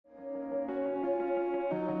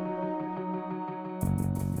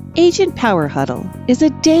Agent Power Huddle is a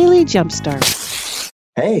daily jumpstart.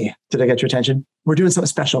 Hey, did I get your attention? We're doing something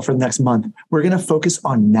special for the next month. We're going to focus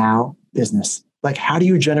on now business. Like, how do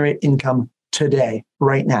you generate income today,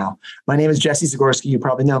 right now? My name is Jesse Zagorski. You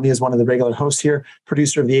probably know me as one of the regular hosts here,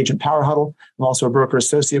 producer of the Agent Power Huddle. I'm also a broker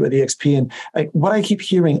associate with EXP. And what I keep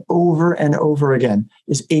hearing over and over again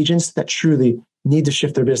is agents that truly need to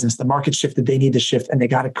shift their business. The market shifted, they need to shift, and they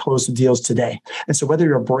got to close the deals today. And so whether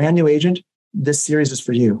you're a brand new agent, this series is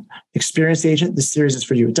for you. Experienced agent, this series is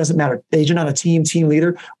for you. It doesn't matter. Agent on a team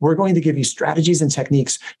leader, we're going to give you strategies and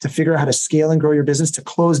techniques to figure out how to scale and grow your business to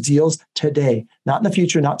close deals today, not in the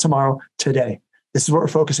future, not tomorrow, today. This is what we're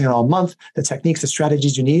focusing on all month, the techniques, the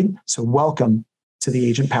strategies you need. So welcome to the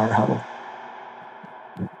Agent Power Huddle.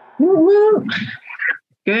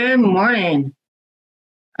 Good morning.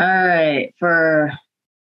 All right. For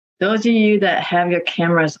those of you that have your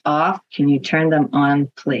cameras off, can you turn them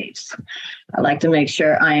on, please? I like to make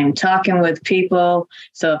sure I am talking with people.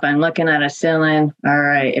 So if I'm looking at a ceiling, all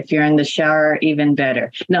right. If you're in the shower, even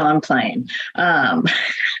better. No, I'm playing. All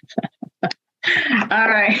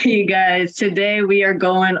right, you guys. Today we are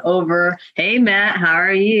going over, hey, Matt, how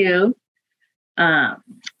are you?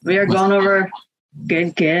 We are going over...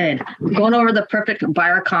 Good. Going over the perfect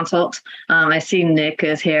buyer consult. I see Nick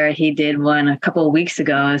is here. He did one a couple of weeks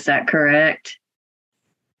ago. Is that correct?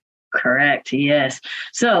 Correct. Yes.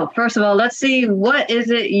 So first of all, let's see, what is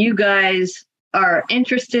it you guys are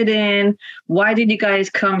interested in? Why did you guys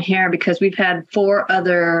come here? Because we've had 4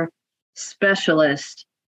 other specialists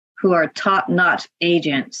who are top-notch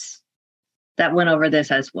agents that went over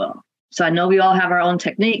this as well. So I know we all have our own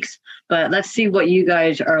techniques, but let's see what you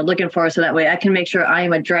guys are looking for. So that way I can make sure I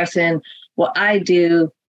am addressing what I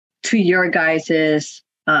do to your guys'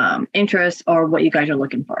 interests or what you guys are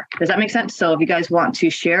looking for. Does that make sense? So if you guys want to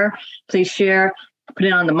share, please share, put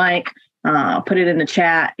it on the mic, put it in the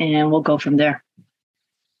chat, and we'll go from there.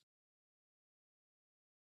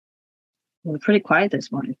 We're pretty quiet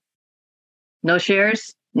this morning. No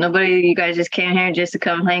shares? Nobody, you guys just came here just to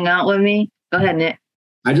come hang out with me? Go ahead, Nick.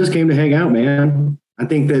 I just came to hang out, man. I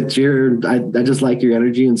think that I just like your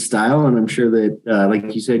energy and style. And I'm sure that,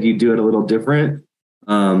 like you said, you do it a little different.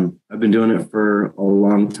 I've been doing it for a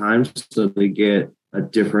long time. So to get a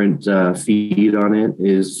different feed on it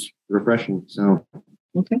is refreshing. So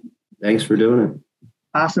okay. Thanks for doing it.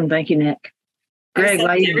 Awesome. Thank you, Nick. Greg,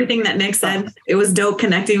 everything that Nick said, it was dope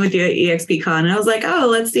connecting with you at EXPCon. And I was like, oh,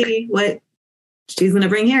 let's see what she's going to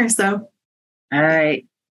bring here. So. All right.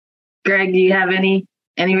 Greg, do you have any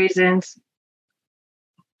reasons?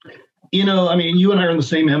 You know, I mean, you and I are in the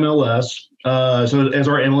same MLS. So as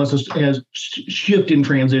our MLS has shifted in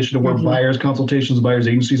transition to where buyers consultations, buyers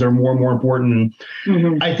agencies are more and more important.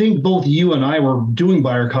 And I think both you and I were doing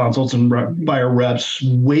buyer consults and buyer reps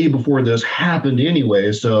way before this happened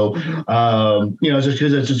anyway. So, you know,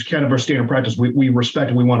 it's just kind of our standard practice. We respect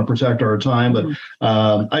and we want to protect our time. But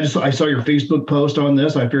I saw your Facebook post on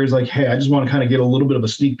this. I figured like, hey, I just want to kind of get a little bit of a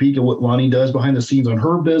sneak peek at what Lonnie does behind the scenes on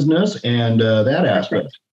her business and that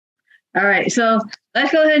aspect. All right, so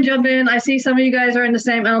let's go ahead and jump in. I see some of you guys are in the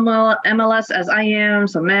same MLS as I am.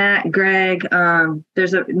 So Matt, Greg,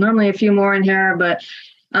 there's normally a few more in here, but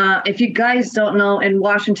if you guys don't know, in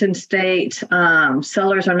Washington State,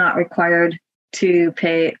 sellers are not required to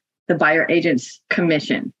pay the buyer agent's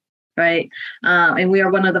commission, right? And we are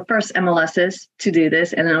one of the first MLSs to do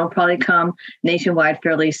this, and it'll probably come nationwide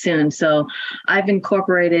fairly soon. So I've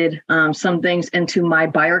incorporated some things into my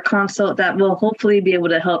buyer consult that will hopefully be able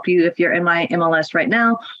to help you if you're in my MLS right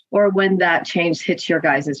now, or when that change hits your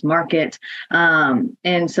guys' market.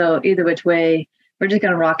 And so either which way, we're just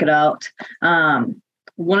going to rock it out.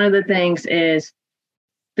 One of the things is,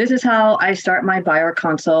 this is how I start my buyer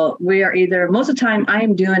consult. We are most of the time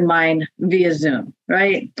I'm doing mine via Zoom,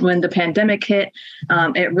 right? When the pandemic hit,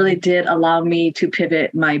 it really did allow me to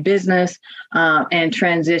pivot my business and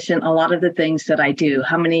transition a lot of the things that I do.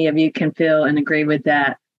 How many of you can feel and agree with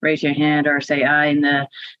that? Raise your hand or say aye in the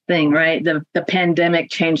thing, right? The pandemic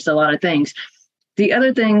changed a lot of things. The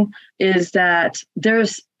other thing is that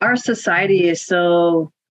our society is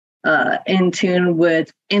so in tune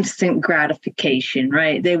with instant gratification,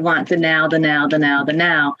 right? They want the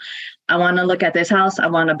now. I want to look at this house. I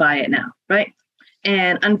want to buy it now, right?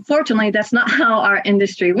 And unfortunately, that's not how our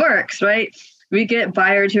industry works, right? We get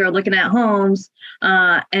buyers who are looking at homes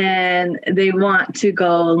and they want to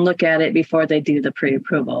go and look at it before they do the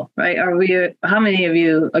pre-approval, right? How many of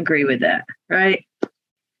you agree with that, right?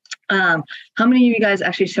 How many of you guys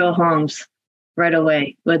actually show homes right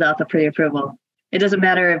away without the pre-approval? It doesn't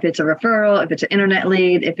matter if it's a referral, if it's an internet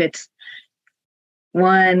lead, if it's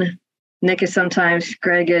one. Nick is sometimes,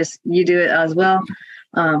 Greg is, you do it as well.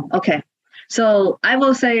 Okay. So I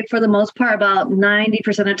will say for the most part, about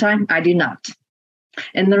 90% of the time, I do not.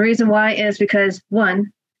 And the reason why is because,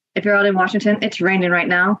 one, if you're out in Washington, it's raining right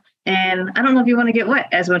now. And I don't know if you want to get wet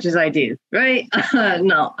as much as I do, right?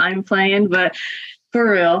 No, I'm playing, but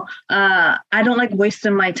for real, I don't like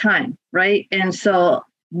wasting my time, right? And so,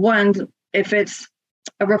 one, if it's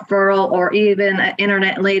a referral or even an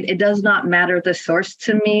internet lead, it does not matter the source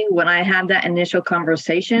to me. When I have that initial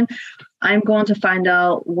conversation, I'm going to find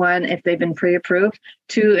out, one, if they've been pre-approved,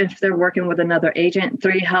 two, if they're working with another agent,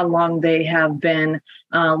 three, how long they have been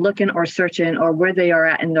looking or searching or where they are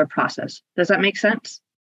at in their process. Does that make sense?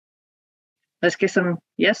 Let's get some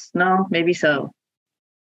yes, no, maybe so.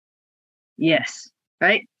 Yes,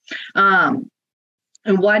 right? And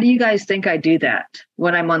why do you guys think I do that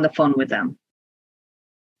when I'm on the phone with them?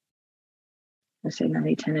 I say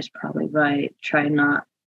 90-10 is probably right. Try not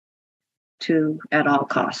to at all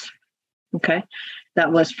costs. Okay.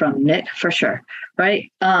 That was from Nick for sure.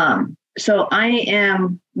 Right. So I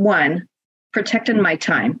am, one, protecting my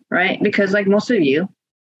time, right? Because like most of you,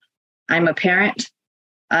 I'm a parent.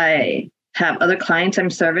 I have other clients I'm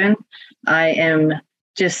serving. I am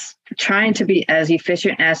just trying to be as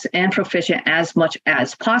efficient and proficient as much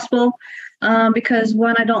as possible. Because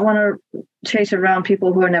one, I don't want to chase around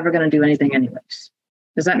people who are never going to do anything anyways.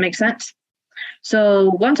 Does that make sense? So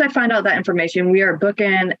once I find out that information, we are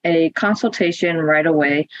booking a consultation right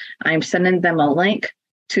away. I'm sending them a link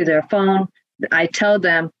to their phone. I tell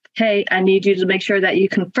them, hey, I need you to make sure that you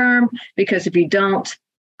confirm, because if you don't,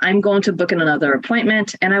 I'm going to book in another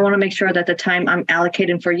appointment. And I want to make sure that the time I'm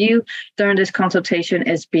allocating for you during this consultation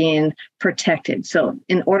is being protected. So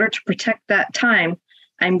in order to protect that time,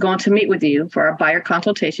 I'm going to meet with you for a buyer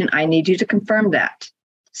consultation. I need you to confirm that.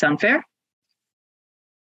 Sound fair?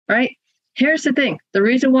 Right? Here's the thing. The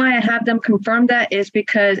reason why I have them confirm that is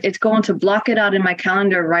because it's going to block it out in my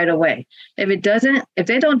calendar right away. If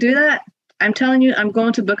they don't do that, I'm telling you, I'm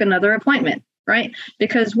going to book another appointment, right?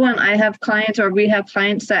 Because one, we have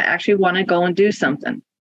clients that actually want to go and do something.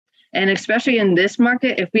 And especially in this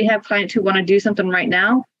market, if we have clients who want to do something right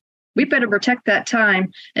now, we better protect that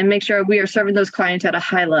time and make sure we are serving those clients at a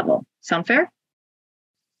high level. Sound fair?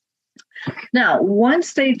 Now,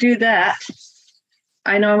 once they do that,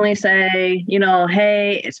 I normally say,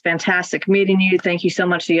 hey, it's fantastic meeting you. Thank you so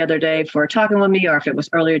much the other day for talking with me, or if it was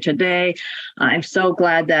earlier today. I'm so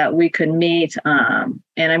glad that we could meet. And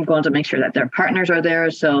I'm going to make sure that their partners are there.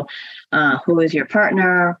 So who is your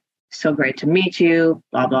partner? So great to meet you,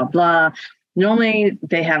 blah, blah, blah. Normally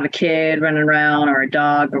they have a kid running around or a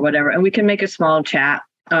dog or whatever, and we can make a small chat,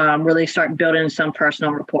 really start building some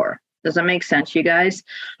personal rapport. Does that make sense, you guys?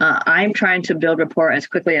 I'm trying to build rapport as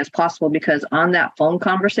quickly as possible, because on that phone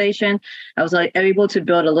conversation, I was able to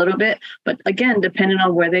build a little bit. But again, depending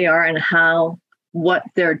on where they are and what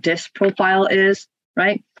their DISC profile is,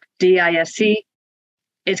 right? DISC,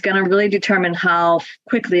 it's going to really determine how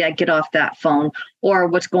quickly I get off that phone, or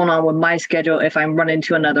what's going on with my schedule if I'm running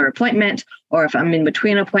to another appointment, or if I'm in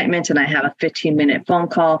between appointments and I have a 15-minute phone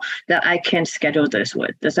call that I can schedule this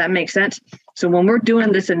with. Does that make sense? So when we're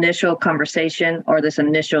doing this initial conversation or this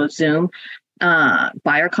initial Zoom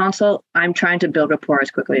buyer consult, I'm trying to build rapport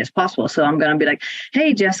as quickly as possible. So I'm going to be like,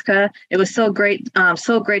 hey, Jessica, it was so great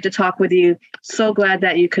to talk with you. So glad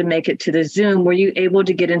that you could make it to the Zoom. Were you able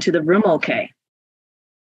to get into the room okay?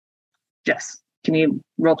 Jess, can you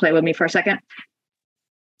role play with me for a second?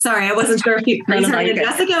 Sorry, I wasn't sure if you were talking to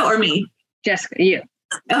Jessica or me. Jessica, you.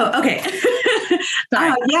 Oh, okay.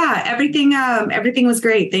 Yeah, everything was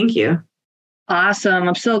great. Thank you. Awesome.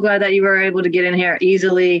 I'm so glad that you were able to get in here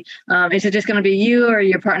easily. Is it just going to be you or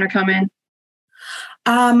your partner come in?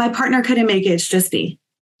 My partner couldn't make it. It's just me.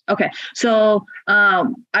 Okay. So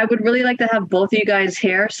I would really like to have both of you guys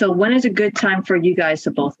here. So when is a good time for you guys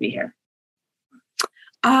to both be here?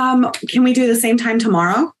 Can we do the same time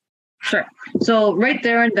tomorrow? Sure. So right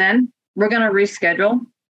there and then we're going to reschedule,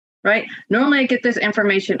 right? Normally I get this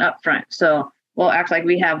information up front. So we'll act like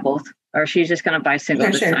we have both, or she's just going to buy single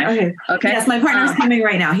this time. Okay. Yes, my partner's coming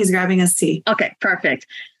right now. He's grabbing us tea. Okay, perfect.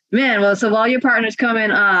 Man, well, so while your partner's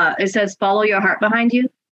coming, it says follow your heart behind you.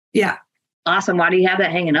 Yeah. Awesome. Why do you have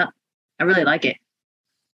that hanging up? I really like it.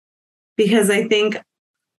 Because I think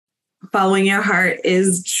following your heart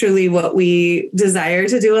is truly what we desire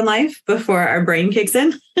to do in life before our brain kicks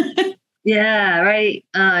in. Yeah, right.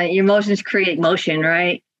 Your emotions create motion,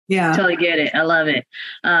 right? Yeah. Totally get it. I love it.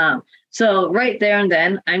 So right there and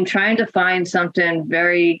then, I'm trying to find something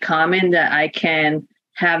very common that I can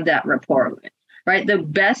have that rapport with. right? The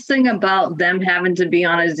best thing about them having to be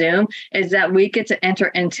on a Zoom is that we get to enter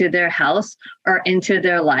into their house or into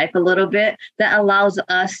their life a little bit. That allows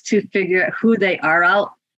us to figure out who they are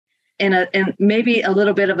out in maybe a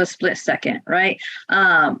little bit of a split second, right?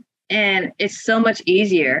 And it's so much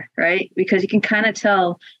easier, right? Because you can kind of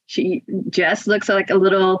tell Jess looks like a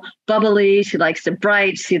little bubbly. She likes it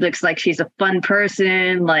bright. She looks like she's a fun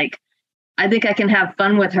person. Like, I think I can have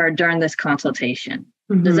fun with her during this consultation.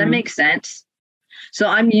 Mm-hmm. Does that make sense? So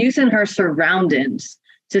I'm using her surroundings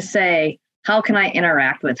to say, how can I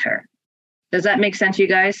interact with her? Does that make sense, you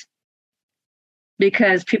guys?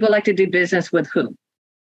 Because people like to do business with who?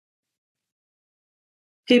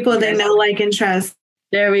 People they know, like, and trust.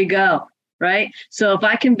 There we go. Right. So if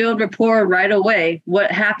I can build rapport right away,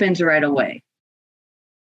 what happens right away?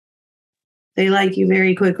 They like you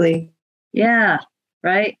very quickly. Yeah.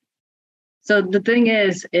 Right. So the thing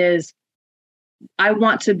is I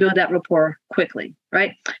want to build that rapport quickly.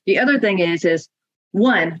 Right. The other thing is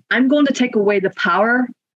one, I'm going to take away the power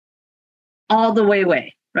all the way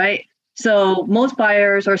away. Right. So most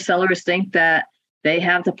buyers or sellers think that they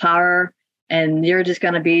have the power and you're just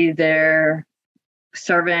going to be their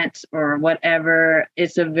servant or whatever.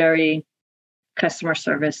 It's a very customer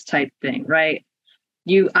service type thing, right?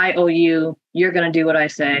 I owe you, you're going to do what I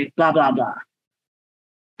say, blah, blah, blah.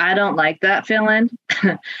 I don't like that feeling.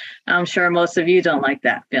 I'm sure most of you don't like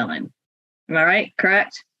that feeling. Am I right?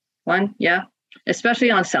 Correct? One? Yeah.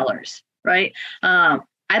 Especially on sellers, right? I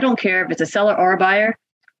don't care if it's a seller or a buyer.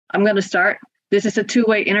 I'm going to start. This is a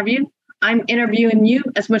two-way interview. I'm interviewing you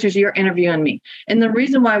as much as you're interviewing me. And the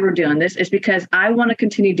reason why we're doing this is because I want to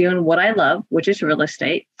continue doing what I love, which is real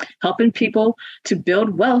estate, helping people to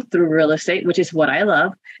build wealth through real estate, which is what I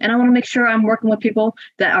love. And I want to make sure I'm working with people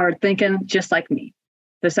that are thinking just like me.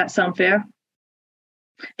 Does that sound fair?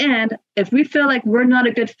 And if we feel like we're not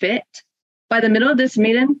a good fit by the middle of this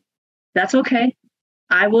meeting, that's okay.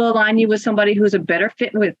 I will align you with somebody who's a better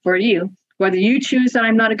fit for you. Whether you choose that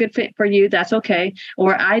I'm not a good fit for you, that's okay.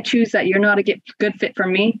 Or I choose that you're not a good fit for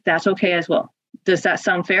me, that's okay as well. Does that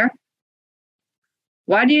sound fair?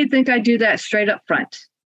 Why do you think I do that straight up front?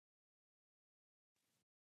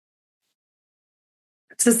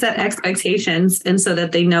 To set expectations and so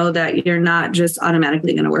that they know that you're not just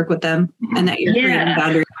automatically going to work with them and that you're creating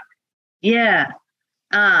boundaries. Yeah.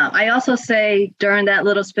 I also say during that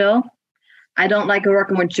little spill, I don't like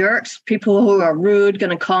working with jerks, people who are rude, going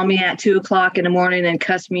to call me at 2:00 in the morning and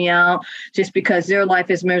cuss me out just because their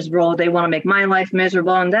life is miserable. They want to make my life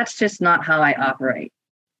miserable. And that's just not how I operate.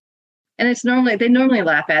 And they normally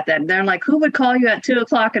laugh at that. They're like, who would call you at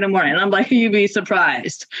 2:00 in the morning? And I'm like, you'd be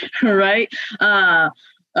surprised. Right.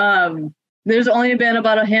 There's only been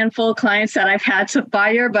about a handful of clients that I've had to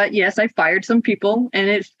fire, but yes, I fired some people and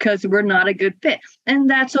it's because we're not a good fit. And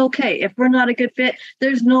that's okay. If we're not a good fit,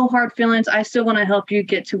 there's no hard feelings. I still want to help you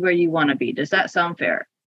get to where you want to be. Does that sound fair?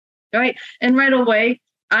 All right. And right away,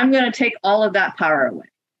 I'm going to take all of that power away.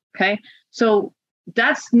 Okay. So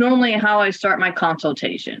that's normally how I start my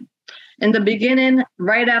consultation. In the beginning,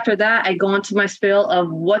 right after that, I go into my spiel of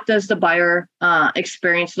what does the buyer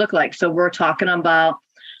experience look like. So we're talking about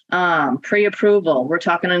pre-approval, we're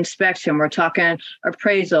talking inspection, we're talking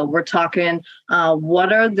appraisal, we're talking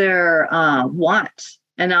what are their wants.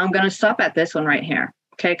 And I'm going to stop at this one right here,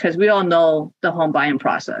 okay? Because we all know the home buying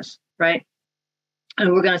process, right?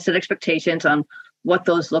 And we're going to set expectations on what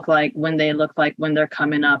those look like, when they're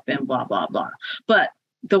coming up and blah, blah, blah. But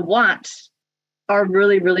the wants are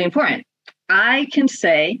really, really important. I can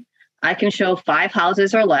show 5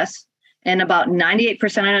 houses or less, and about 98%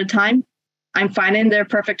 of the time, I'm finding their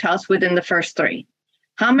perfect house within the first 3.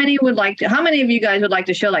 How many of you guys would like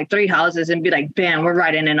to show like 3 houses and be like, bam, we're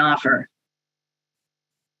writing an offer?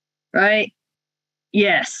 Right?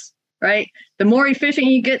 Yes. Right? The more efficient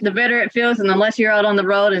you get, the better it feels. And the less you're out on the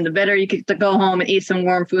road and the better you get to go home and eat some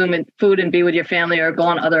warm food and be with your family or go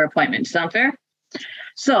on other appointments. Sound fair?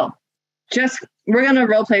 So we're going to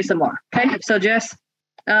role play some more. Okay. So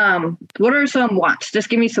what are some wants? Just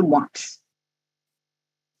give me some wants.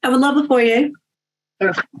 I would love a foyer.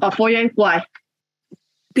 A foyer? Why?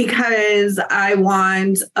 Because I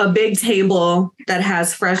want a big table that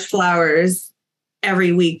has fresh flowers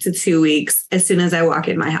every week to 2 weeks as soon as I walk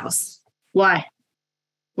in my house. Why?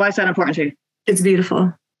 Why is that important to you? It's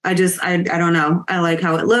beautiful. I don't know. I like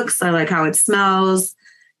how it looks. I like how it smells.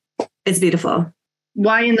 It's beautiful.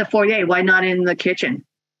 Why in the foyer? Why not in the kitchen?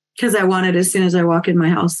 Because I want it as soon as I walk in my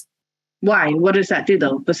house. Why? What does that do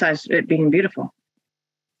though, besides it being beautiful?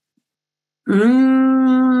 I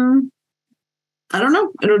don't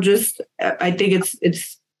know. I think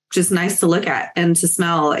it's just nice to look at and to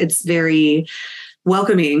smell. It's very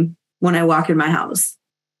welcoming. when I walk in my house.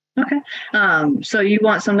 Okay. So you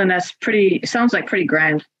want something that's sounds like pretty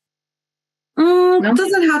grand. It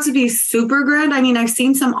doesn't have to be super grand. I mean, I've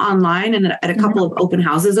seen some online and at a couple of open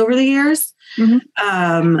houses over the years.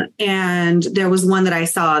 And there was one that I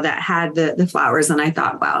saw that had the flowers, and I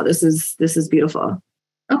thought, wow, this is beautiful.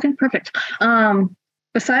 Okay, perfect.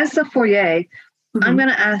 Besides the foyer, I'm going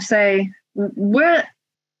to say, where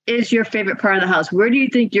is your favorite part of the house? Where do you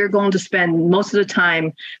think you're going to spend most of the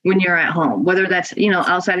time when you're at home? Whether that's,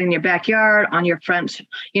 outside in your backyard, on your front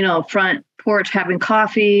porch having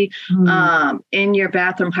coffee, in your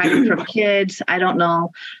bathroom hiding from kids. I don't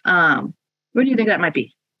know. Where do you think that might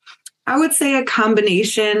be? I would say a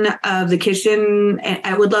combination of the kitchen.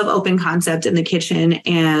 I would love open concept in the kitchen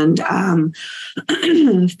and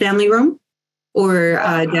family room or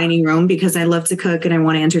dining room, because I love to cook and I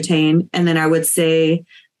want to entertain. And then I would say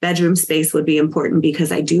bedroom space would be important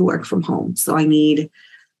because I do work from home. So I need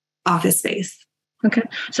office space. Okay.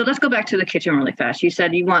 So let's go back to the kitchen really fast. You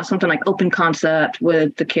said you want something like open concept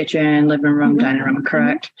with the kitchen, living room, dining room,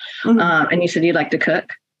 correct? And you said you like to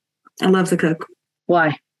cook? I love to cook.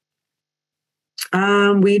 Why?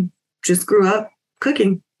 We just grew up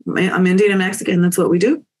cooking. I'm Indian and Mexican. That's what we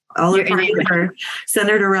do. All our parties are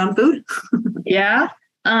centered around food. Yeah.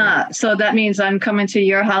 So that means I'm coming to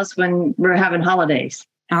your house when we're having holidays.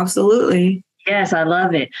 Absolutely. Yes, I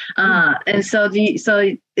love it. And so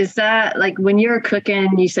is that like when you're cooking,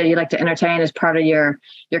 you say you like to entertain as part of your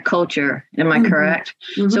culture. Am I correct?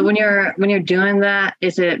 So when you're doing that,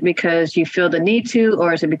 is it because you feel the need to,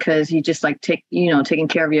 or is it because you just like taking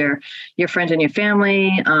care of your friends and your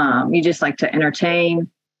family? You just like to entertain?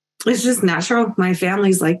 It's just natural. My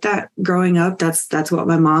family's like that growing up. That's what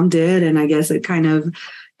my mom did. And I guess it kind of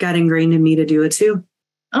got ingrained in me to do it too.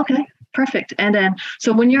 Okay. Perfect. And then,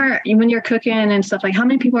 so when you're cooking and stuff, like how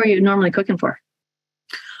many people are you normally cooking for?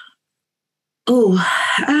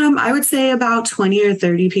 I would say about 20 or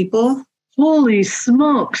 30 people. Holy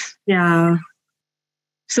smokes. Yeah.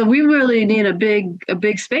 So we really need a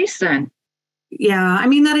big space then. Yeah. I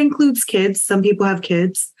mean, that includes kids. Some people have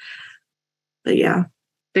kids, but yeah.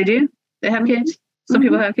 They do? They have kids? Some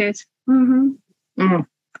people have kids?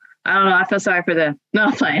 I don't know. I feel sorry for them. No,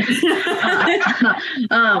 I'm playing.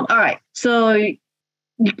 All right. So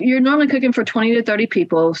you're normally cooking for 20 to 30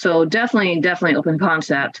 people. So definitely open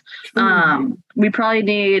concept. We probably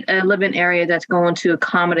need a living area that's going to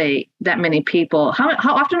accommodate that many people. How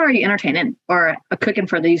often are you entertaining or cooking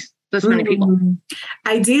for this many people?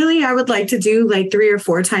 Ideally, I would like to do like 3 or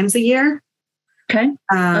 4 times a year. Okay.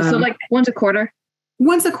 So like once a quarter?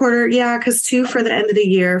 Once a quarter, yeah, because 2 for the end of the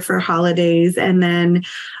year for holidays. And then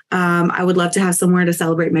I would love to have somewhere to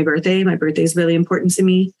celebrate my birthday. My birthday is really important to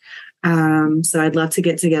me. So I'd love to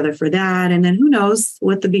get together for that. And then who knows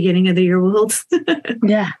what the beginning of the year will hold.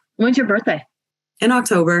 Yeah. When's your birthday? In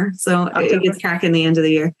October. So it gets cracking the end of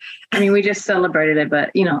the year. I mean, we just celebrated it, but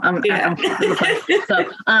I'm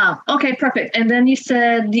okay, perfect. And then you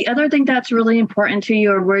said the other thing that's really important to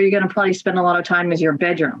you, or where you're going to probably spend a lot of time, is your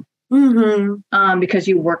bedroom. Because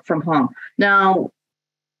you work from home. Now,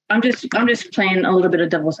 I'm just playing a little bit of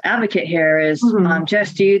devil's advocate here.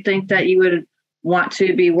 Jess, do you think that you would want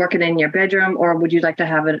to be working in your bedroom, or would you like to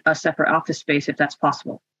have a separate office space if that's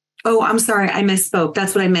possible? Oh, I'm sorry. I misspoke.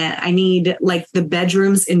 That's what I meant. I need like the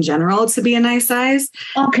bedrooms in general to be a nice size.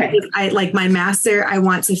 Okay. I like my master. I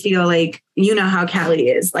want to feel like, how Cali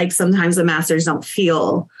is. Like sometimes the masters don't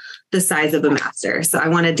feel the size of a master. So I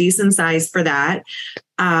want a decent size for that.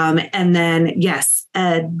 And then, yes,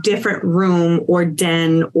 a different room or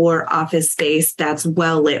den or office space that's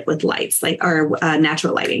well lit with lights, or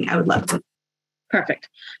natural lighting. I would love to. Perfect.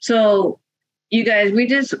 So you guys, we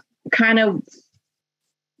just kind of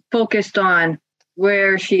focused on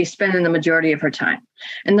where she's spending the majority of her time.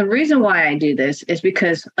 And the reason why I do this is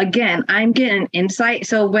because, again, I'm getting insight.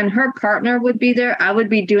 So when her partner would be there, I would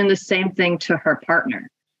be doing the same thing to her partner.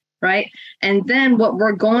 Right. And then what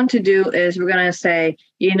we're going to do is we're going to say,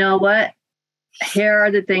 you know what? Here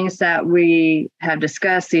are the things that we have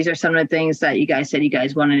discussed. These are some of the things that you guys said you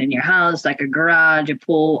guys wanted in your house, like a garage, a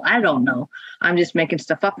pool. I don't know. I'm just making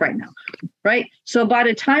stuff up right now. Right. So by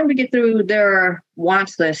the time we get through their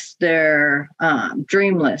wants list, their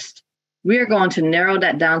dream list, we are going to narrow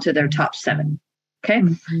that down to their top 7. Okay.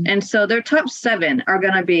 And so their top 7 are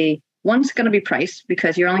going to be, one's going to be price,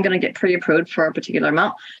 because you're only going to get pre-approved for a particular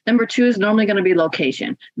amount. Number 2 is normally going to be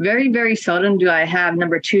location. Very, very seldom do I have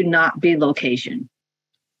number 2 not be location.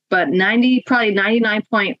 But probably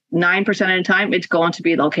 99.9% of the time, it's going to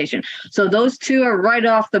be location. So those 2 are right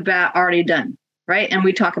off the bat already done, right? And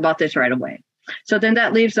we talk about this right away. So then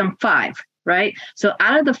that leaves them 5. right? So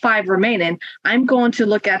out of the 5 remaining, I'm going to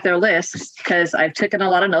look at their lists because I've taken a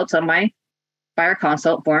lot of notes on my buyer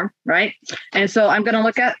consult form, right? And so I'm going to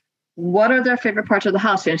look at what are their favorite parts of the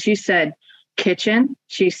house. And she said kitchen,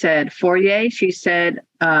 she said foyer, she said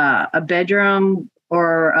a bedroom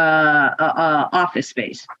or a office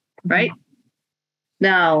space, right?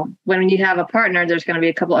 Now, when you have a partner, there's going to be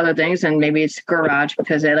a couple other things, and maybe it's garage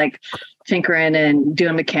because they like tinkering and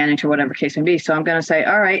doing mechanics or whatever case may be. So I'm going to say,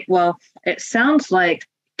 all right, well, it sounds like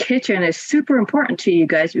kitchen is super important to you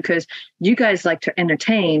guys because you guys like to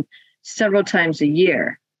entertain several times a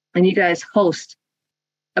year and you guys host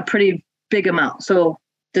a pretty big amount. So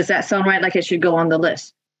does that sound right? Like it should go on the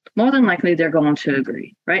list? More than likely, they're going to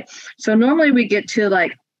agree, right? So normally we get to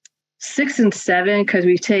like 6 and 7 because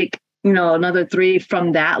we take another 3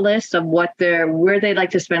 from that list of where they like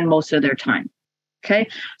to spend most of their time. Okay.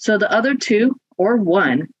 So the other 2 or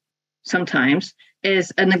 1 sometimes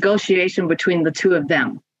is a negotiation between the 2 of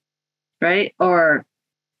them, right? Or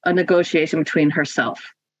a negotiation between herself,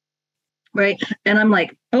 right? And I'm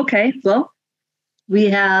like, okay, well, we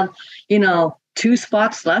have, 2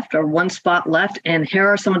 spots left or 1 spot left. And here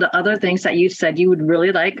are some of the other things that you said you would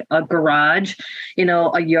really like: a garage,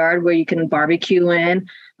 a yard where you can barbecue in,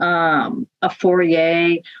 a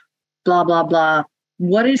foyer, blah, blah, blah.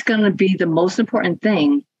 What is going to be the most important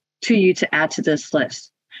thing to you to add to this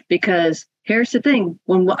list? Because here's the thing,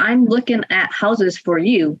 when I'm looking at houses for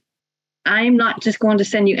you, I'm not just going to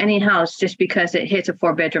send you any house just because it hits a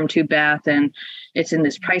 4-bedroom, 2-bath, and it's in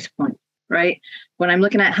this price point, right? When I'm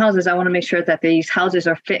looking at houses, I want to make sure that these houses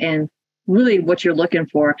are fitting really what you're looking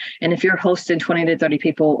for. And if you're hosting 20 to 30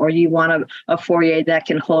 people, or you want a foyer that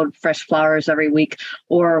can hold fresh flowers every week,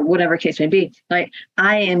 or whatever case may be, like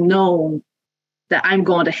I am known that I'm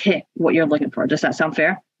going to hit what you're looking for. Does that sound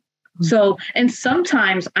fair? Mm-hmm. So, and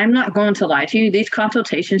sometimes I'm not going to lie to you. These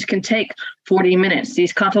consultations can take 40 minutes.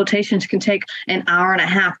 These consultations can take an hour and a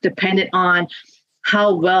half, depending on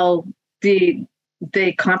how well they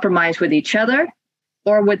compromise with each other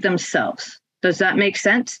or with themselves. Does that make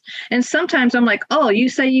sense? And sometimes I'm like, oh, you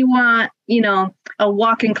say you want, a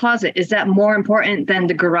walk-in closet. Is that more important than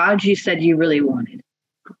the garage you said you really wanted?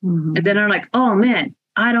 Mm-hmm. And then I'm like, oh man,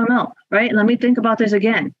 I don't know. Right? Let me think about this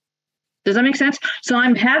again. Does that make sense? So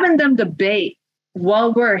I'm having them debate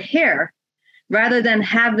while we're here rather than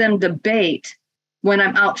have them debate when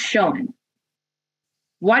I'm out showing.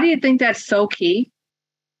 Why do you think that's so key?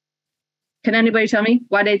 Can anybody tell me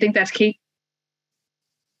why they think that's key?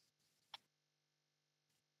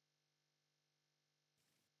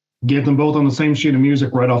 Get them both on the same sheet of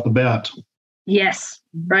music right off the bat. Yes,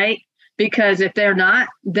 right? Because if they're not,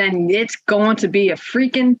 then it's going to be a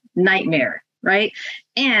freaking nightmare, right?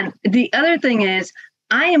 And the other thing is,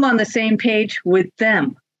 I am on the same page with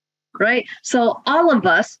them, right? So all of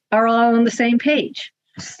us are all on the same page.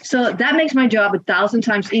 So that makes my job 1,000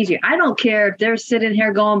 times easier. I don't care if they're sitting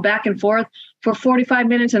here going back and forth for 45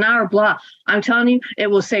 minutes, an hour, blah. I'm telling you,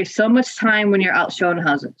 it will save so much time when you're out showing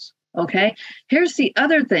houses. Okay. Here's the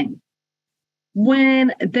other thing.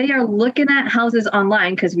 When they are looking at houses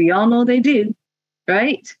online, because we all know they do,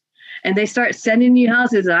 right? And they start sending you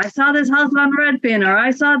houses. I saw this house on Redfin, or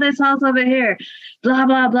I saw this house over here, blah,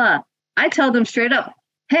 blah, blah. I tell them straight up,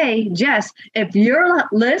 hey, Jess, if your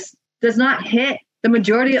list does not hit the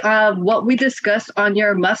majority of what we discussed on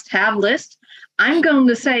your must-have list, I'm going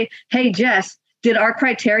to say, hey, Jess, did our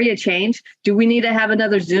criteria change? Do we need to have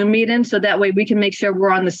another Zoom meeting so that way we can make sure we're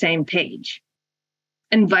on the same page?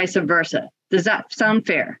 And vice versa. Does that sound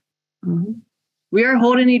fair? Mm-hmm. We are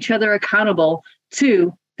holding each other accountable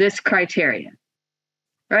to this criteria,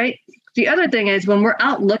 right? The other thing is when we're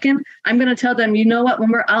out looking, I'm going to tell them, you know what, when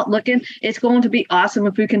we're out looking, it's going to be awesome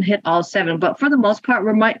if we can hit all 7. But for the most part,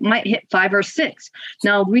 we might hit 5 or 6.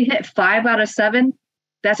 Now, if we hit 5 out of 7,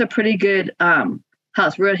 that's a pretty good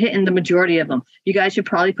house. We're hitting the majority of them. You guys should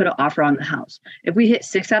probably put an offer on the house. If we hit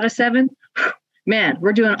 6 out of 7, man,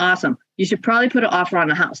 we're doing awesome. You should probably put an offer on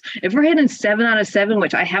the house. If we're hitting 7 out of 7,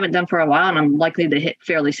 which I haven't done for a while, and I'm likely to hit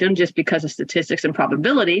fairly soon just because of statistics and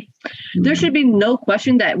probability, there should be no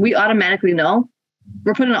question that we automatically know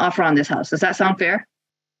we're putting an offer on this house. Does that sound fair?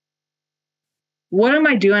 What am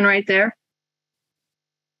I doing right there?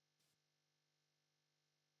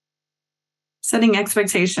 Setting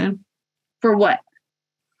expectation. For what?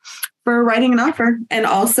 For writing an offer, and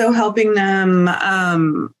also helping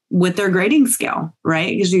them with their grading scale,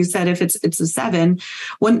 right? Because you said if it's a 7,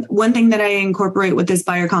 one thing that I incorporate with this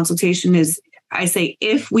buyer consultation is I say,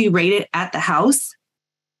 if we rate it at the house,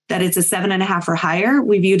 that it's a 7.5 or higher,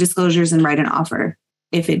 we view disclosures and write an offer.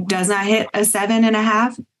 If it does not hit a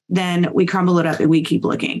 7.5, then we crumble it up and we keep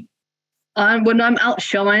looking. When I'm out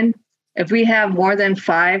showing, if we have more than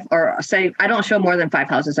 5, or say, I don't show more than 5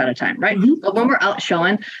 houses at a time, right? But when we're out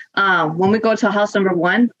showing, when we go to house number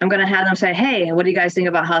 1, I'm going to have them say, hey, what do you guys think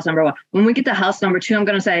about house number 1? When we get to house number 2, I'm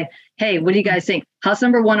going to say, hey, what do you guys think? House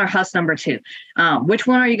number 1 or house number 2? Which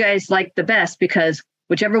one are you guys like the best? Because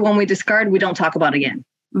whichever one we discard, we don't talk about again.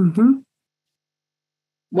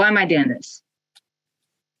 Why am I doing this?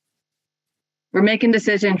 We're making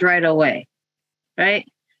decisions right away, right?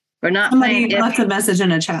 We're not Somebody left a message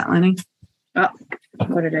in a chat, Lenny. Oh,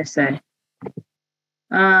 what did I say?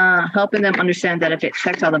 Helping them understand that if it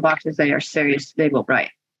checks all the boxes, they are serious. They will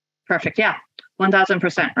write. Perfect. Yeah,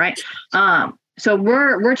 1000%. Right. So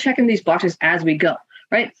we're checking these boxes as we go.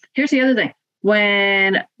 Right. Here's the other thing.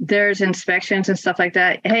 When there's inspections and stuff like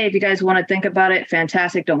that, hey, if you guys want to think about it,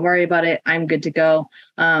 fantastic. Don't worry about it. I'm good to go.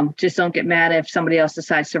 Just don't get mad if somebody else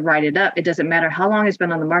decides to write it up. It doesn't matter how long it's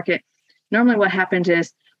been on the market. Normally, what happens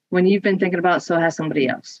is, when you've been thinking about it, so has somebody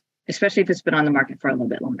else, especially if it's been on the market for a little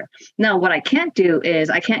bit longer. Now, what I can't do is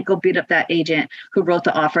I can't go beat up that agent who wrote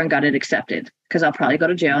the offer and got it accepted, because I'll probably go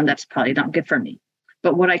to jail, and that's probably not good for me.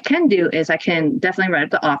 But what I can do is I can definitely write up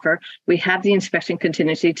the offer. We have the inspection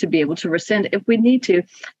contingency to be able to rescind if we need to,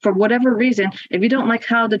 for whatever reason. If you don't like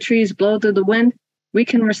how the trees blow through the wind, we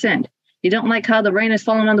can rescind. You don't like how the rain is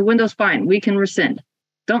falling on the windows, fine, we can rescind.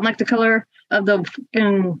 Don't like the color of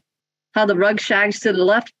how the rug shags to the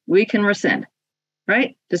left, we can rescind,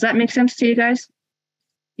 right? Does that make sense to you guys?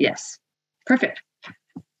 Yes. Perfect.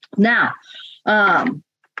 Now,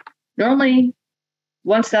 normally,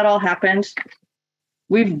 once that all happens,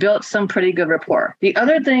 we've built some pretty good rapport. The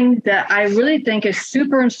other thing that I really think is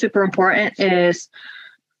super important is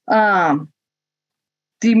the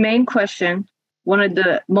main question. One of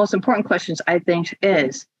the most important questions, I think,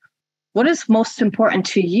 is what is most important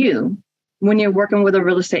to you when you're working with a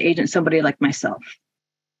real estate agent, somebody like myself?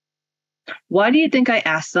 Why do you think I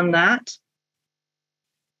asked them that?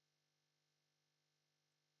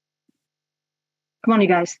 Come on, you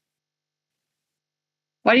guys.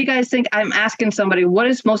 Why do you guys think I'm asking somebody what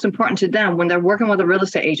is most important to them when they're working with a real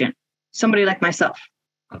estate agent, somebody like myself?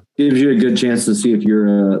 Gives you a good chance to see if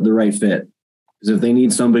you're the right fit. Because if they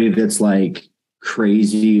need somebody that's like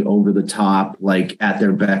crazy, over the top, like at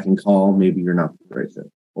their beck and call, maybe you're not the right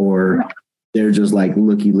fit. Or they're just like,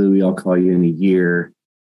 looky Louie, I'll call you in a year.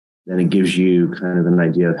 Then it gives you kind of an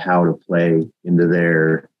idea of how to play into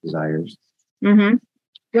their desires.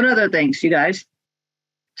 What other things, you guys?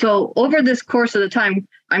 So over this course of the time,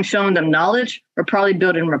 I'm showing them knowledge. We're probably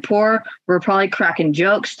building rapport. We're probably cracking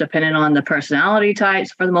jokes, depending on the personality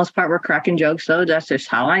types. For the most part, we're cracking jokes. So that's just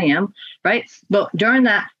how I am, right? But during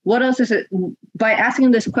that, what else is it? By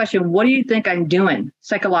asking this question, what do you think I'm doing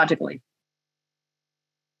psychologically?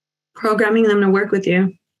 Programming them to work with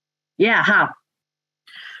you. Yeah, how?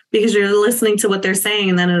 Because you're listening to what they're saying,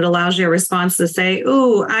 and then it allows your response to say,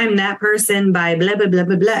 "Ooh, I'm that person by blah, blah, blah,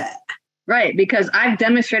 blah, blah." Right, because I've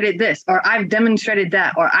demonstrated this, or I've demonstrated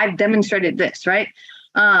that, or I've demonstrated this, right?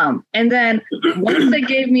 And then once they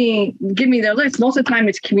give me their list, most of the time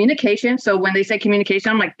it's communication. So when they say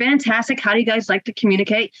communication, I'm like, fantastic. How do you guys like to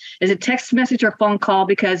communicate? Is it text message or phone call?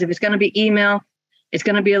 Because if it's going to be email, it's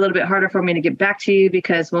going to be a little bit harder for me to get back to you,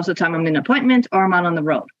 because most of the time I'm in an appointment or I'm out on the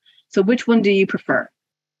road. So which one do you prefer?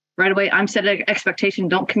 Right away, I'm setting an expectation.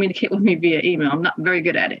 Don't communicate with me via email. I'm not very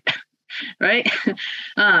good at it. Right?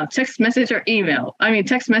 Text message or email.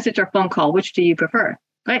 Text message or phone call. Which do you prefer?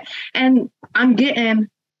 Right? And I'm getting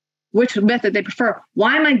which method they prefer.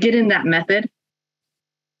 Why am I getting that method?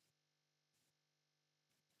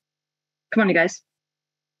 Come on, you guys.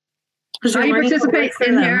 How you participate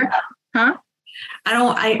in here? Huh?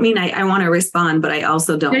 I want to respond, but I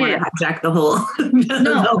also don't want to hijack the whole.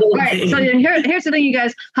 Right. Thing. So here's the thing, you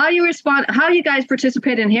guys. How you respond, how you guys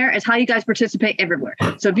participate in here is how you guys participate everywhere.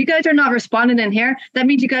 So if you guys are not responding in here, that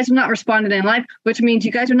means you guys are not responding in life, which means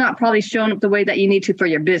you guys are not probably showing up the way that you need to for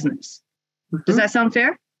your business. Does that sound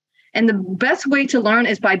fair? And the best way to learn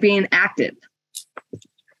is by being active.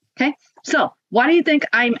 Okay. So why do you think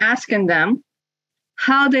I'm asking them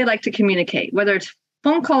how they like to communicate, whether it's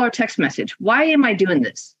phone call or text message? Why am I doing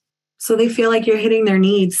this? So they feel like you're hitting their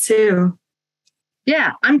needs too.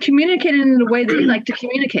 Yeah, I'm communicating in the way they like to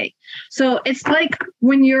communicate. So it's like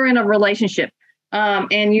when you're in a relationship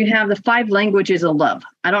and you have the 5 languages of love.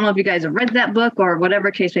 I don't know if you guys have read that book or whatever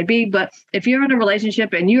case may be, but if you're in a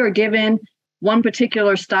relationship and you are given one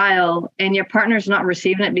particular style and your partner's not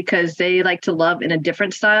receiving it because they like to love in a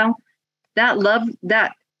different style, that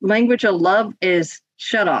language of love is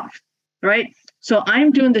shut off, right? So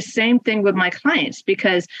I'm doing the same thing with my clients,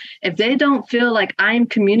 because if they don't feel like I'm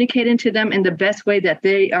communicating to them in the best way that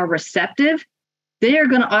they are receptive, they are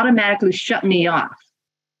going to automatically shut me off.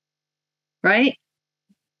 right?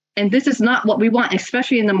 And this is not what we want,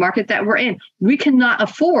 especially in the market that we're in. We cannot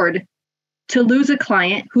afford to lose a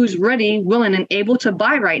client who's ready, willing, and able to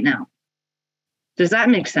buy right now. Does that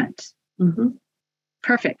make sense? Mm-hmm.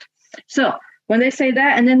 Perfect. So when they say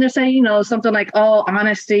that, and then they're saying, something like, oh,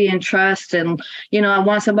 honesty and trust, and, I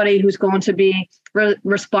want somebody who's going to be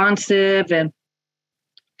responsive and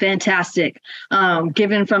fantastic.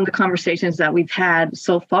 Given from the conversations that we've had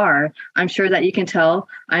so far, I'm sure that you can tell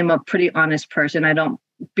I'm a pretty honest person. I don't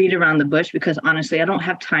beat around the bush because honestly, I don't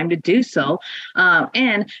have time to do so.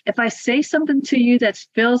 And if I say something to you that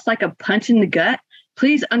feels like a punch in the gut,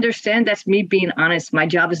 please understand that's me being honest. My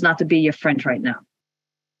job is not to be your friend right now.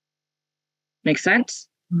 Make sense?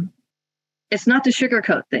 Mm-hmm. It's not to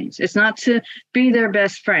sugarcoat things. It's not to be their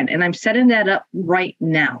best friend. And I'm setting that up right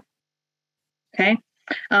now. Okay.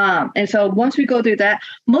 And so once we go through that,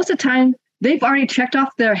 most of the time they've already checked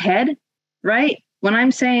off their head, right? When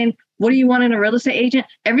I'm saying, what do you want in a real estate agent?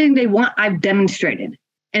 Everything they want, I've demonstrated.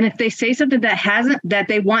 And if they say something that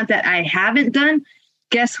they want that I haven't done,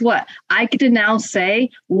 guess what? I get to now say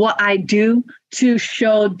what I do to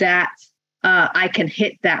show that I can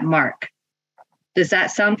hit that mark. Does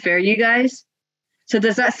that sound fair, you guys? So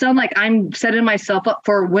does that sound like I'm setting myself up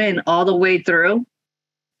for a win all the way through?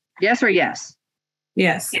 Yes or yes?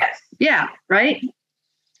 Yes. Yeah, right?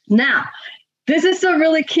 Now, this is a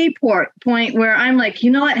really key point where I'm like,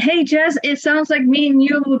 you know what? Hey, Jess, it sounds like me and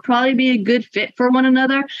you would probably be a good fit for one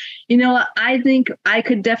another. You know what? I think I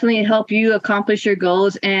could definitely help you accomplish your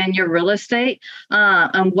goals and your real estate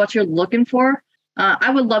and what you're looking for.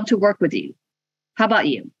 I would love to work with you. How about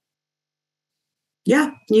you?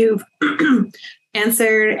 Yeah, you've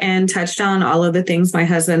answered and touched on all of the things my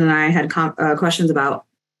husband and I had questions about.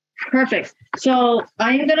 Perfect. So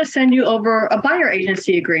I am going to send you over a buyer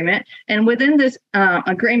agency agreement. And within this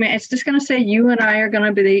agreement, it's just going to say you and I are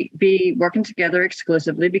going to be working together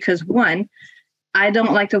exclusively because, one, I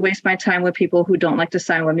don't like to waste my time with people who don't like to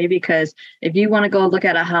sign with me, because if you want to go look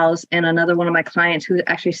at a house and another one of my clients who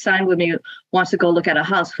actually signed with me wants to go look at a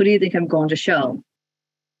house, who do you think I'm going to show?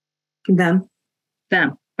 Them,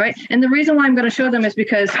 right? And the reason why I'm going to show them is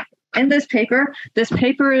because in this paper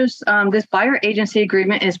is this buyer agency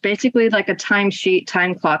agreement is basically like a timesheet,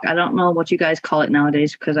 time clock. I don't know what you guys call it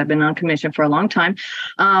nowadays because I've been on commission for a long time.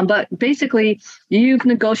 But basically, you've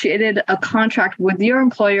negotiated a contract with your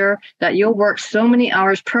employer that you'll work so many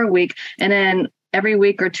hours per week, and then every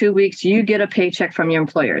week or 2 weeks, you get a paycheck from your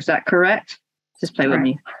employer. Is that correct? Just play with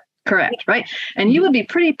me. Correct, right? And you would be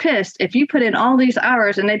pretty pissed if you put in all these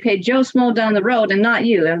hours and they paid Joe Smo down the road and not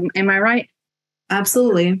you. Am I right?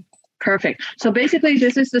 Absolutely. Perfect. So basically,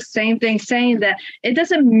 this is the same thing, saying that it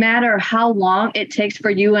doesn't matter how long it takes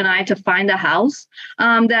for you and I to find a house,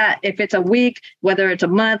 that if it's a week, whether it's a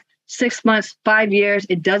month, 6 months, 5 years,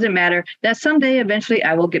 it doesn't matter, that someday eventually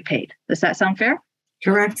I will get paid. Does that sound fair?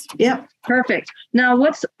 Correct. Yep. Perfect. Now,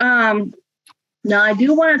 now I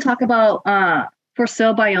do want to talk about for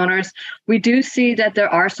sale by owners. We do see that there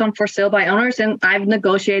are some for sale by owners, and I've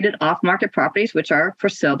negotiated off-market properties, which are for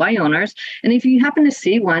sale by owners. And if you happen to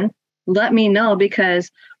see one, let me know,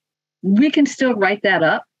 because we can still write that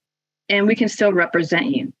up and we can still represent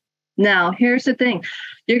you. Now, here's the thing.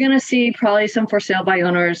 You're going to see probably some for sale by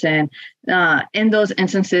owners, and in those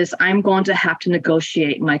instances, I'm going to have to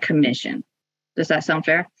negotiate my commission. Does that sound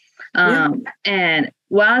fair? Yeah. And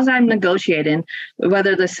while I'm negotiating,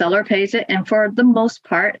 whether the seller pays it, and for the most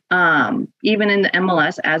part, even in the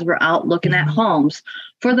MLS, as we're out looking at homes,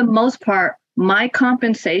 for the most part, my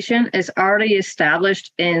compensation is already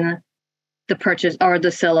established in the purchase or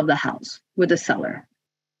the sale of the house with the seller.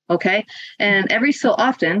 Okay. And every so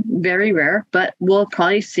often, very rare, but we'll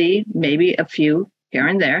probably see maybe a few here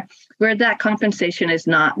and there where that compensation is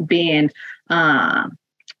not being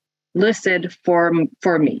listed for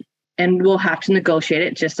me. And we'll have to negotiate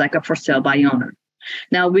it just like a for sale by owner.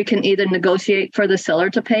 Now, we can either negotiate for the seller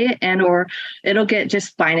to pay it, and or it'll get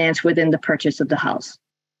just financed within the purchase of the house.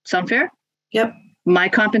 Sound fair? Yep. My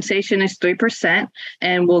compensation is 3%,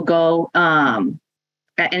 and we'll go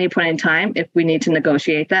at any point in time if we need to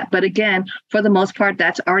negotiate that. But again, for the most part,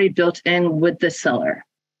 that's already built in with the seller.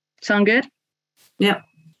 Sound good? Yep.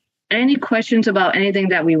 Any questions about anything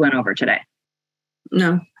that we went over today?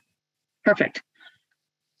 No. Perfect.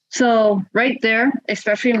 So right there,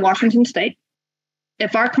 especially in Washington State,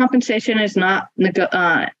 if our compensation is not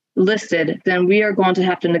listed, then we are going to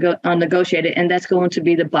have to negotiate it. And that's going to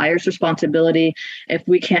be the buyer's responsibility if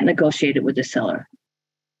we can't negotiate it with the seller.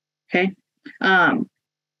 Okay.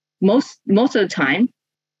 Most of the time,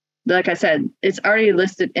 like I said, it's already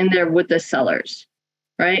listed in there with the sellers,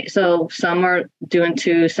 right? So some are doing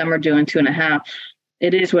 2, some are doing 2.5.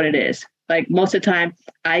 It is what it is. Like most of the time,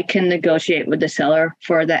 I can negotiate with the seller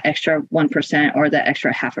for that extra 1% or that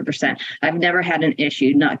extra 0.5%. I've never had an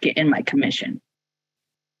issue not getting my commission.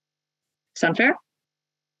 Sound fair?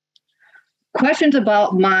 Questions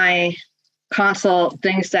about my consult,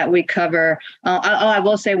 things that we cover. I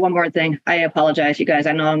will say one more thing. I apologize, you guys.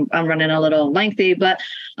 I know I'm running a little lengthy, but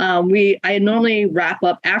I normally wrap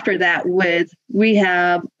up after that with, we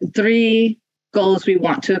have 3 goals we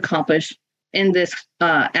want to accomplish in this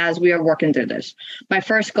as we are working through this. My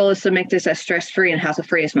first goal is to make this as stress-free and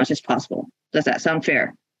hassle-free as much as possible. Does that sound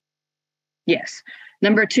fair? Yes.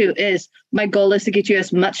 Number 2 is, my goal is to get you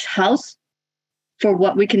as much house for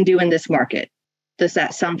what we can do in this market. Does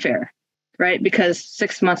that sound fair? Right? Because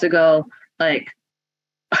 6 months ago, like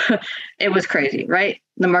it was crazy, right?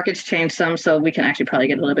 The market's changed some, so we can actually probably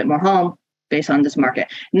get a little bit more home based on this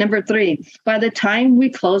market. Number 3, by the time we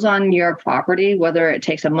close on your property, whether it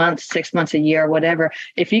takes a month, 6 months, a year, whatever,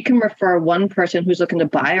 if you can refer one person who's looking to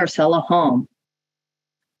buy or sell a home,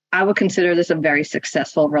 I would consider this a very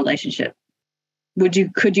successful relationship. Could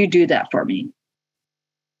you do that for me?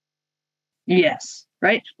 Yes,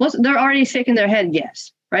 right? Well, they're already shaking their head,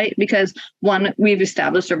 yes. Right? Because 1, we've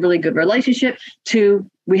established a really good relationship. 2,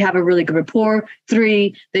 we have a really good rapport.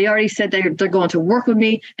 3, they already said they're going to work with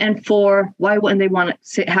me. And 4, why wouldn't they want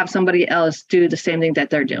to have somebody else do the same thing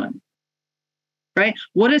that they're doing? Right?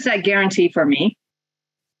 What is that guarantee for me?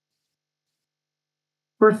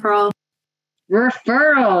 Referral.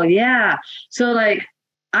 Yeah. So like,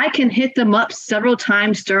 I can hit them up several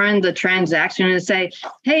times during the transaction and say,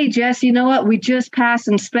 hey, Jess, you know what? We just passed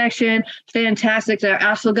inspection. Fantastic. They're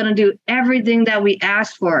also going to do everything that we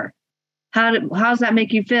asked for. How's that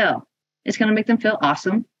make you feel? It's going to make them feel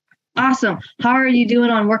awesome. Awesome. How are you doing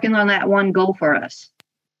on working on that one goal for us?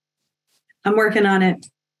 I'm working on it.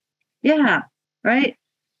 Yeah. Right.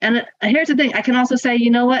 And here's the thing. I can also say,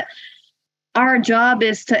 you know what? Our job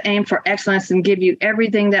is to aim for excellence and give you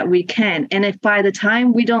everything that we can. And if by the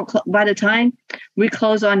time we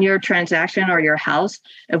close on your transaction or your house,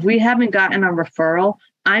 if we haven't gotten a referral,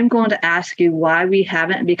 I'm going to ask you why we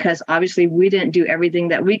haven't, because obviously we didn't do everything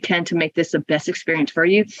that we can to make this the best experience for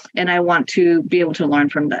you. And I want to be able to learn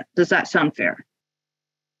from that. Does that sound fair?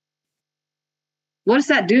 What does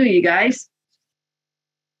that do, you guys?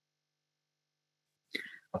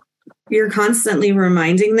 You're constantly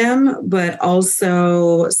reminding them, but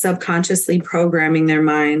also subconsciously programming their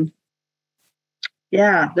mind.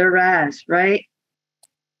 Yeah, they're RAS, right?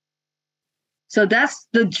 So that's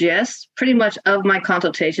the gist pretty much of my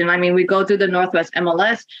consultation. I mean, we go through the Northwest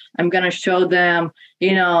MLS. I'm going to show them,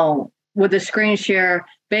 with a screen share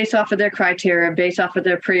based off of their criteria, based off of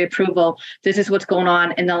their pre-approval. This is what's going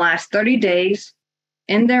on in the last 30 days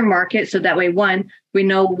in their market. So that way, 1, we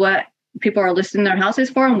know what people are listing their houses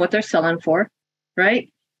for and what they're selling for,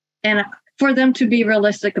 right? And for them to be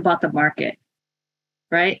realistic about the market,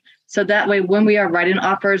 right? So that way, when we are writing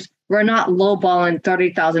offers, we're not lowballing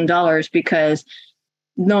 $30,000 because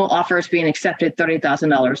no offer is being accepted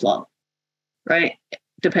 $30,000 low, right?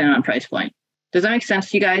 Depending on price point. Does that make sense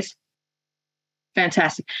to you guys?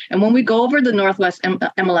 Fantastic. And when we go over the Northwest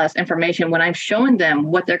MLS information, when I'm showing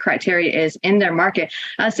them what their criteria is in their market,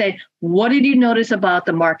 I say, what did you notice about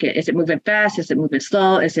the market? Is it moving fast? Is it moving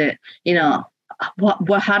slow? Is it,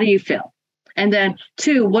 how do you feel? And then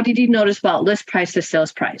 2, what did you notice about list price to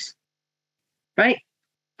sales price? Right?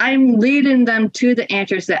 I'm leading them to the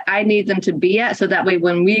answers that I need them to be at. So that way,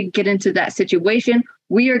 when we get into that situation,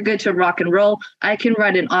 we are good to rock and roll. I can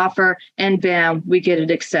write an offer and bam, we get it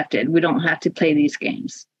accepted. We don't have to play these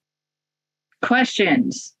games.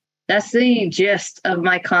 Questions? That's the gist of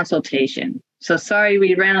my consultation. So sorry,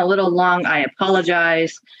 we ran a little long. I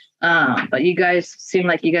apologize. But you guys seem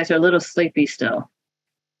like you guys are a little sleepy still.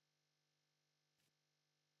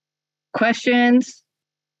 Questions?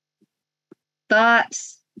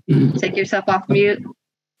 Thoughts? Take yourself off mute.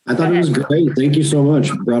 I thought it was great. Thank you so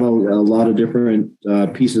much. Brought a lot of different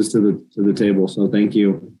pieces to the table. So thank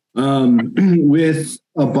you. With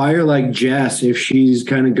a buyer like Jess, if she's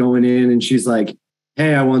kind of going in and she's like,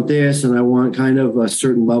 hey, I want this and I want kind of a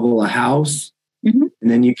certain level of house. Mm-hmm. And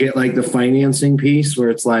then you get like the financing piece where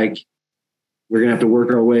it's like, we're going to have to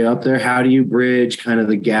work our way up there. How do you bridge kind of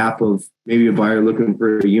the gap of maybe a buyer looking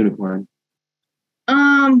for a unicorn?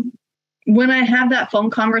 When I have that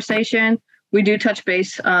phone conversation, we do touch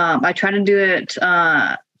base. I try to do it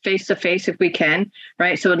face-to-face if we can,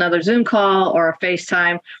 right? So another Zoom call or a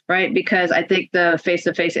FaceTime, right? Because I think the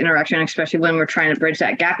face-to-face interaction, especially when we're trying to bridge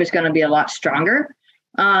that gap, is going to be a lot stronger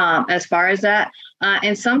as far as that.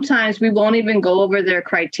 And sometimes we won't even go over their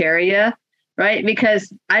criteria right?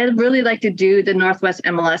 Because I really like to do the Northwest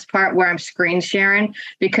MLS part where I'm screen sharing,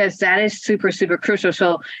 because that is super, super crucial.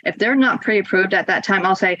 So if they're not pre-approved at that time,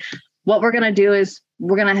 I'll say, what we're going to do is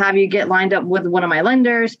we're going to have you get lined up with one of my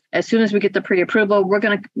lenders. As soon as we get the pre-approval, we're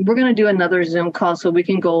going to do another Zoom call so we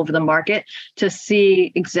can go over the market to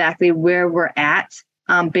see exactly where we're at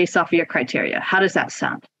based off of your criteria. How does that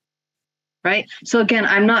sound? Right. So again,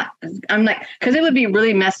 I'm like, because it would be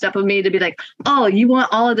really messed up of me to be like, oh, you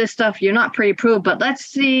want all of this stuff. You're not pre-approved, but let's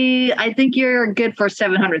see. I think you're good for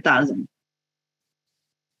 700,000.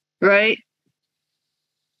 Right.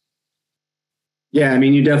 Yeah. I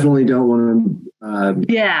mean, you definitely don't want to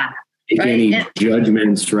make any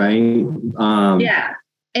judgments. Right. Yeah.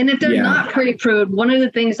 And if they're not pre-approved, one of the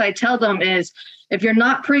things I tell them is, if you're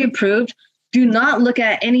not pre-approved, do not look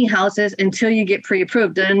at any houses until you get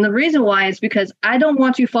pre-approved. And the reason why is because I don't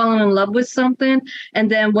want you falling in love with something.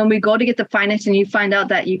 And then when we go to get the financing, you find out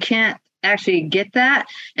that you can't actually get that.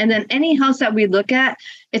 And then any house that we look at,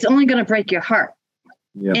 it's only going to break your heart.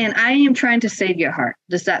 Yep. And I am trying to save your heart.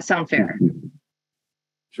 Does that sound fair?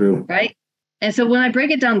 True. Right. And so when I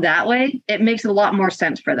break it down that way, it makes a lot more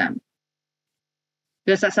sense for them.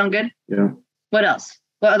 Does that sound good? Yeah. What else?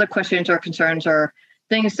 What other questions or concerns or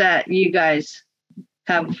things that you guys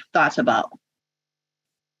have thoughts about?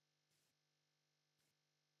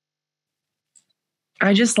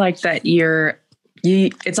 I just like that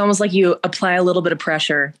it's almost like you apply a little bit of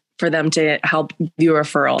pressure for them to help you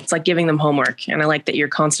referral. It's like giving them homework. And I like that you're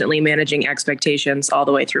constantly managing expectations all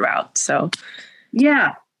the way throughout. So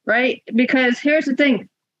yeah, right. Because here's the thing.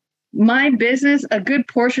 My business, a good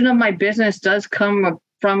portion of my business does come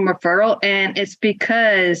from referral. And it's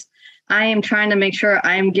because I am trying to make sure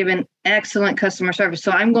I'm giving excellent customer service.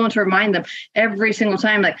 So I'm going to remind them every single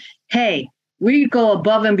time, like, hey, we go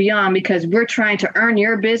above and beyond because we're trying to earn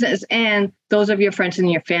your business and those of your friends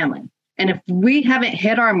and your family. And if we haven't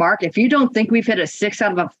hit our mark, if you don't think we've hit a 6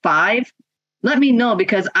 out of a 5, let me know,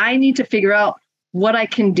 because I need to figure out what I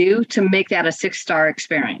can do to make that a 6-star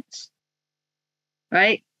experience.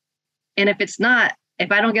 Right? And if it's not,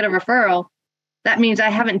 if I don't get a referral, that means I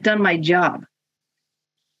haven't done my job.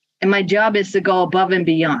 And my job is to go above and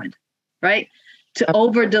beyond, right? To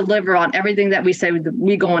over deliver on everything that we say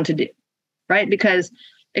we're going to do, right? Because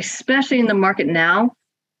especially in the market now,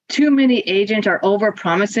 too many agents are over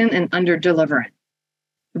promising and under delivering.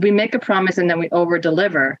 If we make a promise and then we over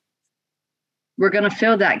deliver, we're going to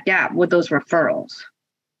fill that gap with those referrals.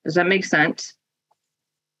 Does that make sense?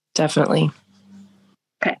 Definitely.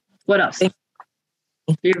 Okay. What else?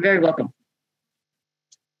 You're very welcome.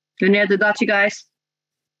 Any other thoughts, you guys?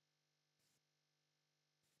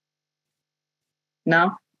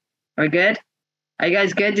 No? Are we good? Are you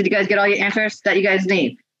guys good? Did you guys get all your answers that you guys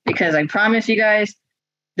need? Because I promise you guys,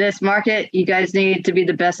 this market, you guys need to be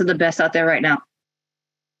the best of the best out there right now.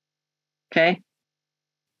 Okay?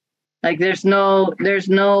 Like there's no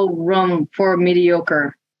room for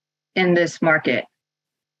mediocre in this market.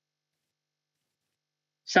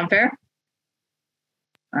 Sound fair?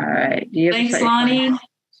 All right. Thanks, Lonnie.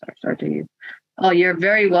 Sorry to you. Oh, you're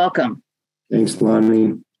very welcome. Thanks,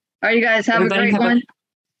 Lonnie. All right, you guys have a great one.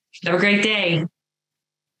 Have a great day.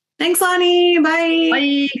 Thanks, Lonnie. Bye.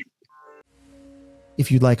 Bye.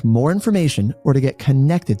 If you'd like more information or to get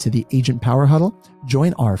connected to the Agent Power Huddle,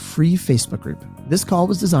 join our free Facebook group. This call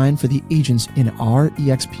was designed for the agents in our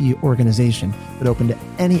EXP organization, but open to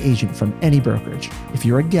any agent from any brokerage. If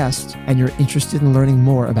you're a guest and you're interested in learning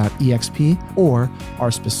more about EXP or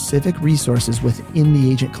our specific resources within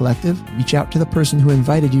the Agent Collective, reach out to the person who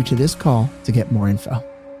invited you to this call to get more info.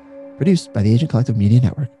 Produced by the Agent Collective Media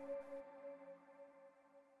Network.